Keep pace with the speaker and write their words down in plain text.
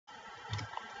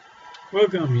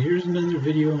Welcome, here's another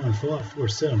video on Fallout 4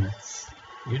 settlements.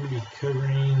 I'm going to be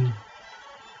covering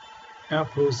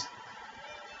outpost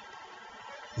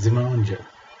Zimonja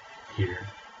here.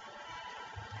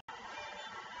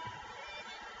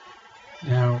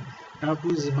 Now,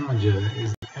 outpost Zimonja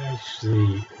is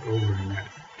actually over in that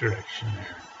direction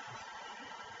there.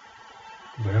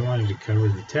 But I wanted to cover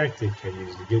the tactic I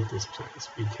used to get this place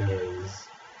because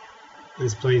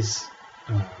this place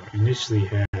initially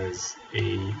has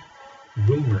a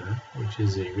boomer, which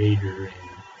is a raider in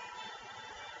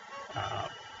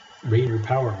raider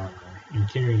power armor and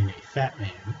carrying a fat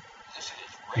man.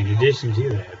 In addition to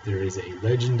that, there is a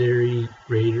legendary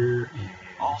raider and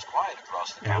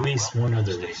at least one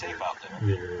other raider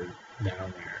that are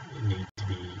down there that need to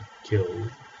be killed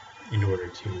in order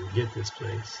to get this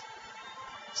place.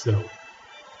 So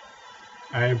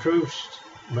I approached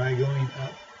by going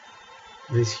up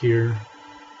this here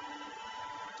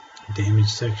damaged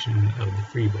section of the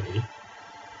freeway.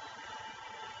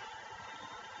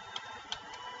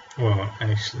 Well,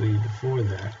 actually before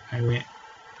that I went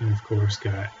and of course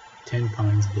got 10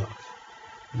 Pines Bluff,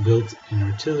 built an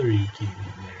artillery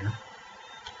cannon there,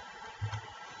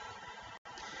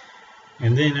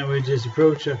 and then I would just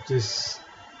approach up this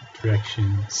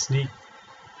direction, sneak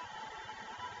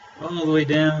all the way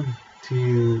down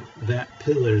to that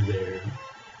pillar there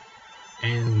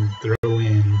and throw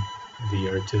in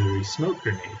the artillery smoke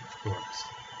grenade, of course.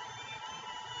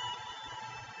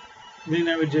 Then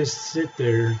I would just sit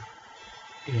there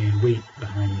and wait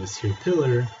behind this here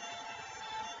pillar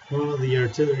while the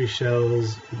artillery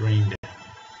shells rained down.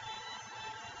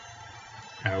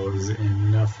 I was in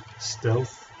enough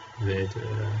stealth that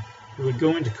it would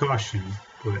go into caution,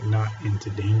 but not into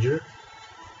danger.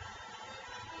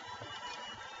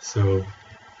 So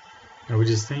I would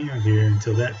just hang out here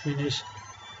until that finished.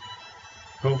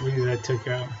 Hopefully that took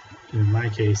out, in my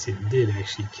case it did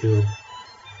actually kill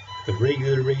the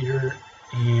regular raider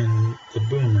and the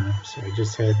boomer, so I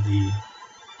just had the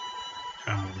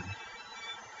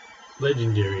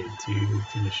legendary to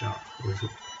finish off, which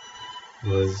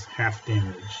was half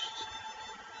damaged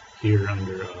here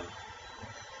under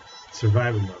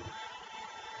survival mode.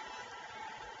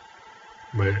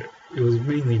 But it was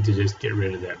mainly to just get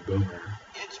rid of that boomer,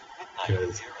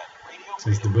 because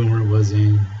since the boomer was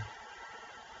in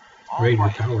raider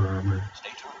power armor,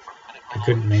 I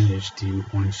couldn't manage to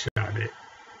one-shot it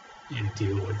and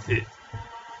deal with it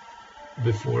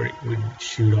before it would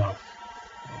shoot off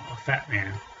a fat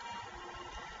man.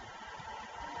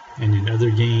 And in other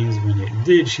games, when it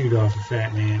did shoot off a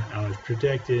fat man, I was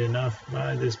protected enough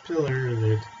by this pillar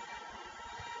that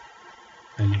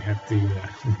I didn't have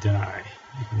to die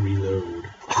and reload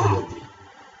slowly.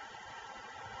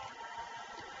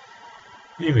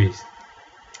 Anyways,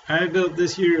 I built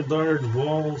this here large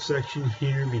wall section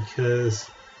here because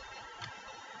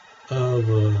of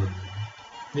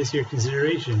this here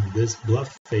consideration, this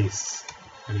bluff face.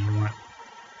 I didn't want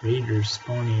raiders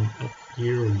spawning up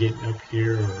here or getting up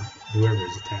here or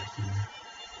whoever's attacking.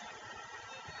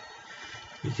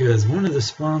 Because one of the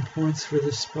spawn points for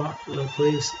this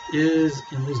place is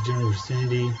in this general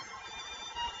vicinity.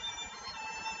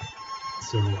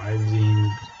 So I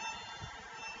deemed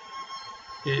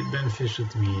it beneficial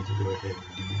to me to go ahead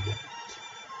and do that.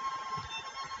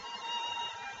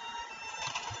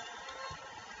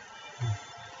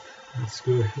 Let's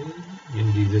go ahead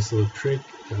and do this little trick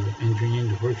of entering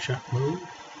into workshop mode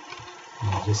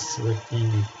and just selecting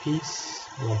a piece,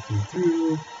 walking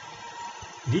through,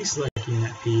 deselecting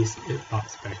that piece, it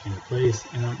pops back into place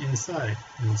and I'm inside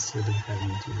instead of having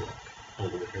to walk all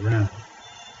the way around.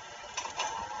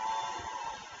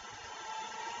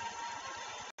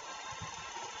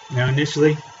 Now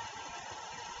initially,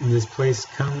 this place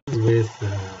comes with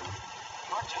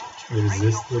there's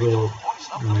this little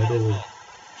metal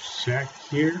shack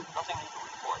here.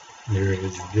 There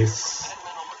is this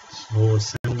whole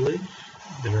assemblage.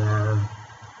 There are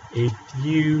a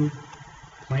few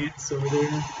plants over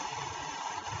there.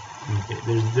 Okay,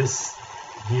 there's this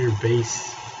here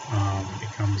base.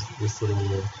 It comes with this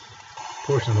little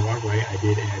portion of the walkway. I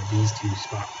did add these two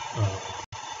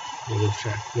little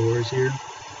shack floors here.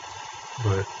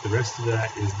 But the rest of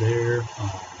that is there.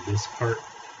 This part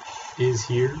is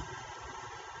here,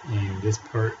 and this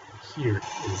part here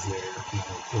is there,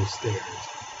 those stairs.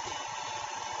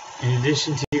 In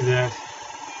addition to that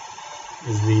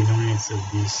is the annoyance of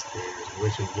these stairs,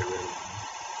 which I'll get rid of them.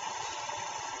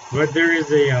 But there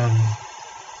is a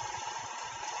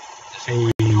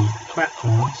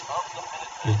platform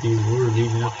that these were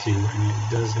leading up to, and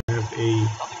it does have a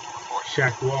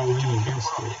shack wall leaning against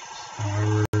it.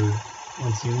 However,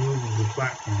 once you move the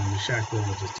platform, the shack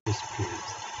wall just disappears.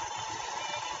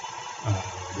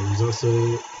 There was also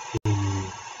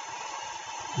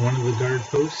one of the guard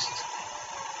posts,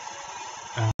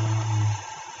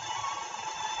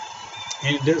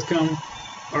 and it does come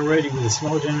already with a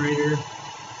small generator,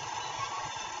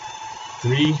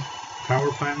 3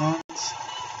 power pylons.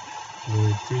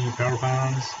 The 3 power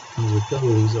pylons comes with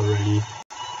those already.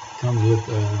 Comes with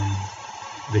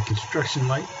the construction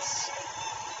lights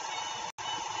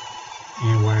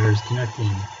and wires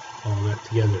connecting all that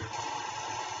together.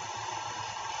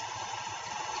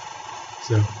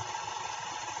 So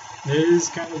it is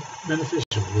kind of beneficial.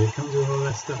 It comes with all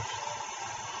that stuff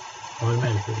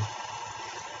automatically.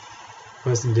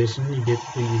 Plus, in addition, you get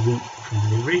the loot from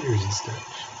the raiders and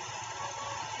stuff.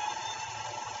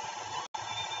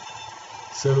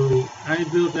 So I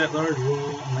built that large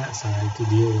wall on that side to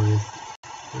deal with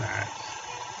that.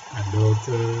 I built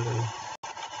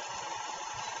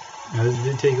now this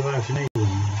did take a lot of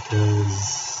finagling because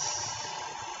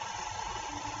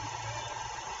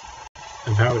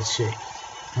of how it's shaped.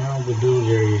 How the build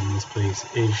area in this place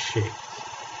is shaped.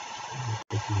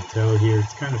 If you can tell here,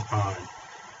 it's kind of odd.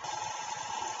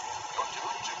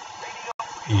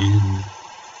 And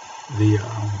the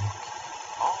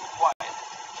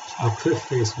cliff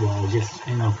face wall gets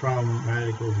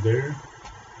problematic over there.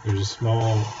 There's a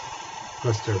small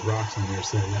cluster of rocks on there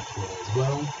setting that wall as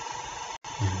well.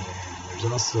 And then there's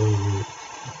also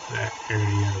that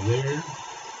area there.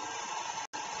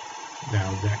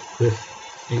 Now that cliff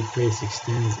face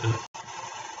extends up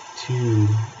to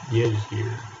the edge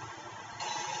here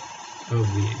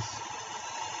of these.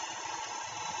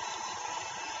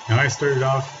 Now I started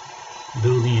off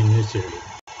building in this area.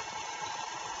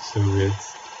 So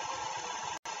it's,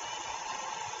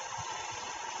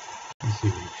 let's see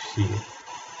if you see it.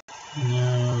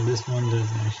 No, this one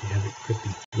doesn't actually have it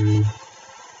clipping through.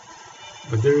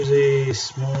 But there's a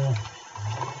small,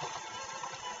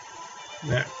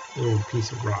 that little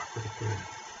piece of rock right there.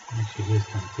 Actually is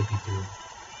kind of clipping through.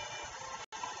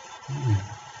 Yeah.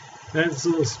 That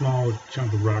little small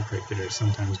chunk of rock right there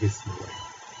sometimes gets in the way.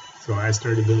 So I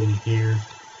started building here,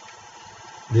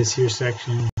 this here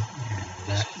section, and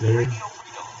that there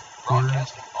corner,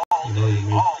 in order to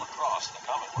make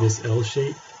this L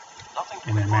shape,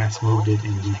 and I mass moved it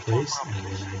into place, and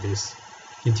then I just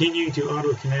continue to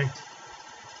auto connect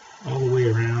all the way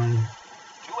around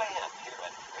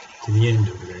to the end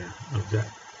over there of that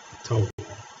tall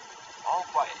wall.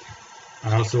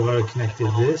 I also auto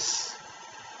connected this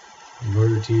in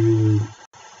order to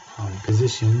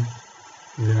position.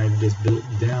 And then I just built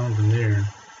down from there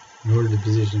in order to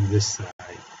position this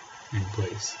side in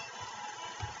place.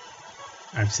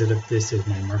 I've set up this as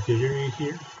my market area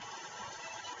here.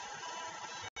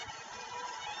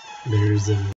 There's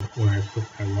where I put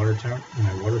my water tower,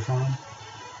 my water farm.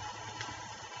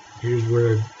 Here's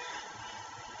where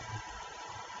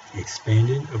I've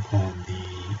expanded upon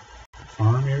the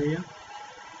farm area.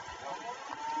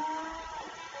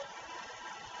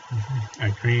 I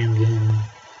crammed in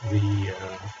the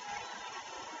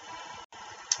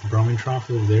bromine trough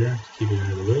over there to keep it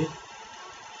out of the way.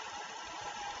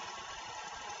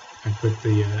 I put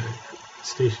the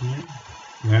station in.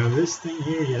 Now this thing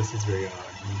here, yes, it's very odd.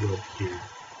 Let me go up here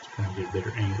to try and get a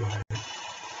better angle at it.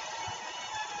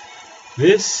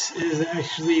 This is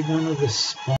actually one of the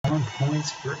spawn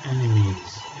points for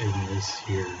enemies in this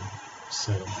here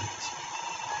settlement.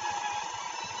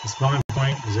 The spawn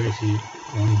point is actually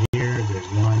one here, there's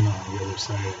one on the other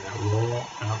side of that wall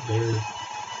out there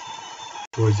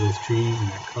towards those trees and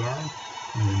that car,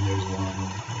 and then there's one on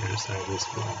the other side of this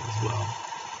wall as well.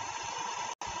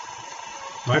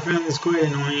 Well, I found this quite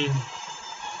annoying,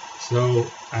 so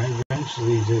I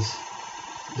eventually just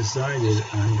decided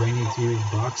I'm going to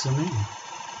box them in,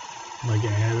 like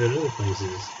I have at other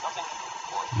places,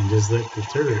 and just let the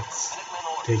turrets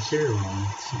take care of them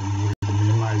in order to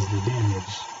minimize the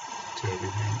damage to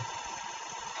everything.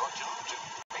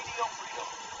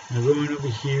 Now going over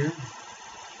here,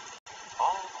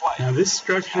 now this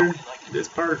structure, this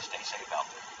part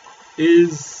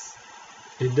is,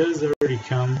 it does already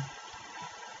come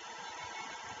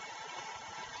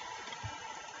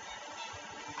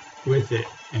with it,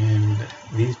 and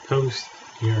these posts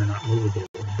here are not movable,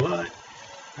 but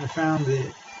I found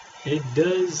that it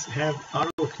does have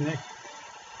auto connect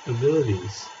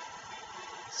abilities,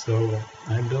 so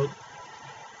I built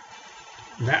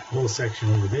that whole section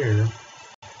over there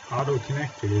auto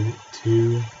connected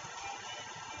to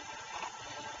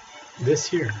this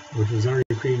here, which was already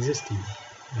pre-existing,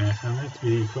 and I found that to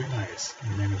be quite nice.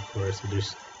 And then of course I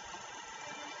just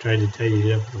tried to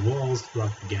tidy up the walls to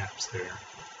block the gaps there.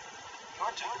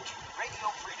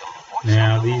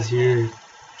 Now these here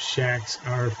shacks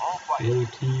are floating.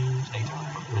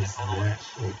 Why is that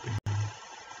open?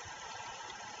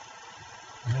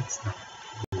 That's not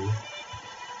cool.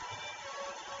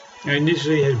 I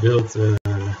initially had built a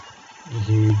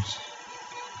huge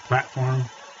platform,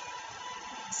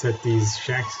 set these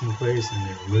shacks in place, and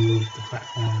then removed the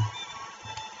platform.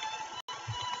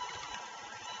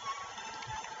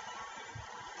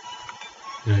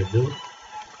 That I built.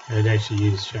 I'd actually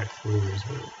used shack floors,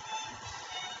 but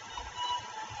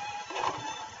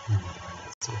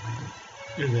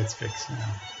that's fixed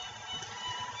now.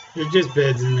 There's just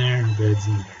beds in there, beds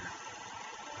in there.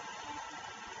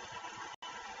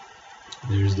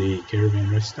 There's the caravan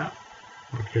rest stop,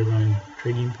 or caravan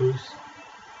trading post.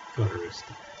 Call it a rest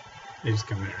stop. They just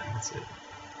come there and that's it.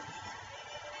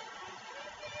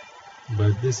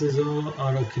 But this is all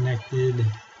auto-connected.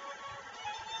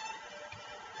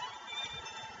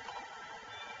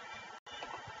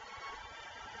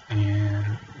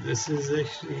 And this is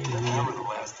actually the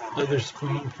other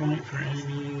spawn point for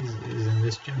enemies is in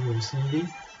this general vicinity.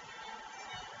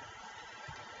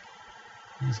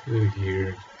 Let's go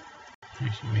here.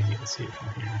 Actually, maybe I'll see it from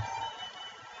here.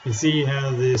 You see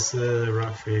how this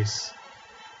rock face,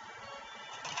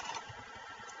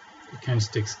 it kind of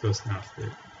sticks close enough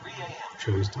that I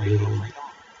chose to build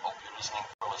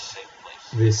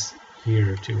this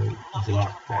here to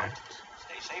block that.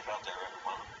 Stay safe out there,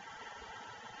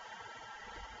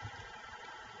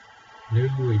 No,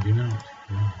 everyone. we do not.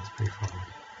 Wow, that's pretty far.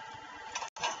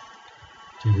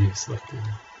 Can be selected.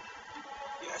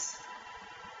 Yes.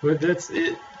 But that's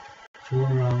it for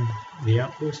the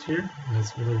outpost here.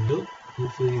 That's what I've built.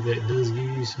 Hopefully that does give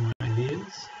you some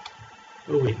ideas.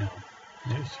 Oh wait, no.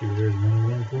 Actually, there's one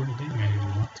more important thing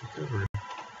I want to cover.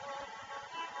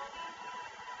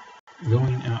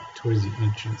 Going out towards the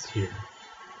entrance here.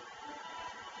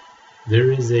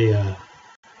 There is a,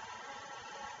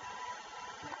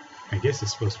 I guess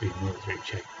it's supposed to be a military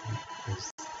checkpoint.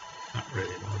 It's not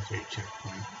really a military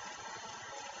checkpoint.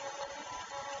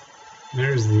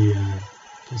 There's the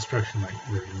construction light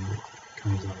version that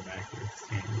comes automatically with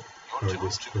the game for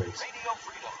this place.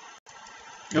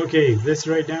 Okay, this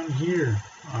right down here.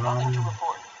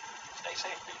 Stay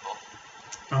safe, people.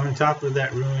 On top of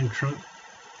that ruined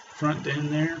front end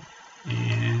there,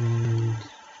 and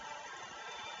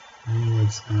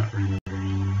it's not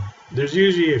rendering. There's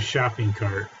usually a shopping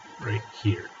cart right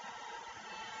here.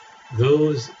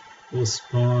 Those will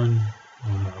spawn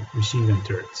machine gun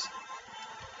turrets.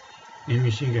 In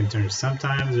machine gun turrets,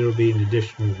 sometimes there will be an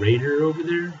additional raider over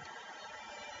there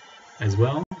as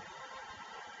well.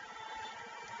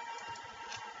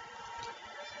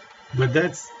 But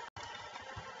that's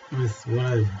with what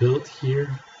I've built here.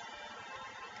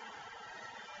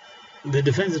 The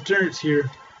defensive turrets here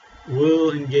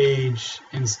will engage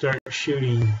and start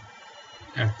shooting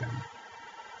at them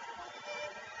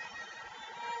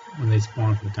when they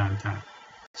spawn from time to time.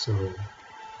 So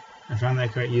I found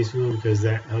that quite useful because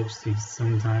that helps to,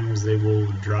 sometimes they will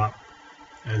drop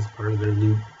as part of their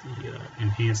loot the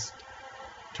enhanced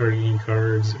targeting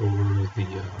cards or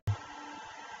the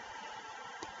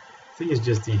I think it's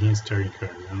just the enhanced targeting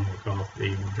cards. I don't recall if they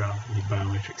even drop the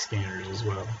biometric scanners as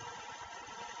well.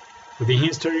 But the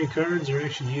enhanced targeting cards are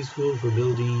actually useful for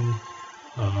building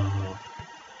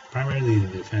primarily the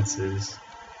defenses.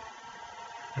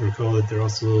 I recall that they're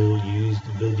also used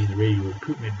in building the radio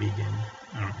recruitment beacon.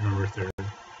 I don't remember if they're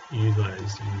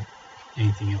utilized in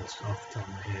anything else off the top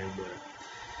of my head, but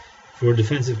for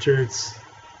defensive turrets,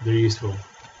 they're useful.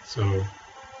 So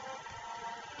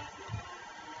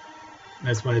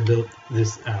that's why I built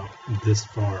this out this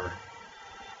far,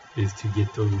 is to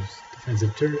get those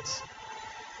defensive turrets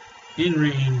in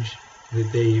range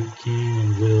that they can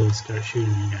and will start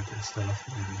shooting at that stuff,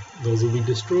 and those will be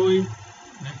destroyed.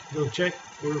 And I can go check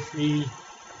for free,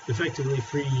 effectively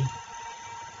free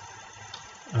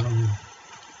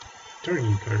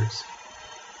targeting cards.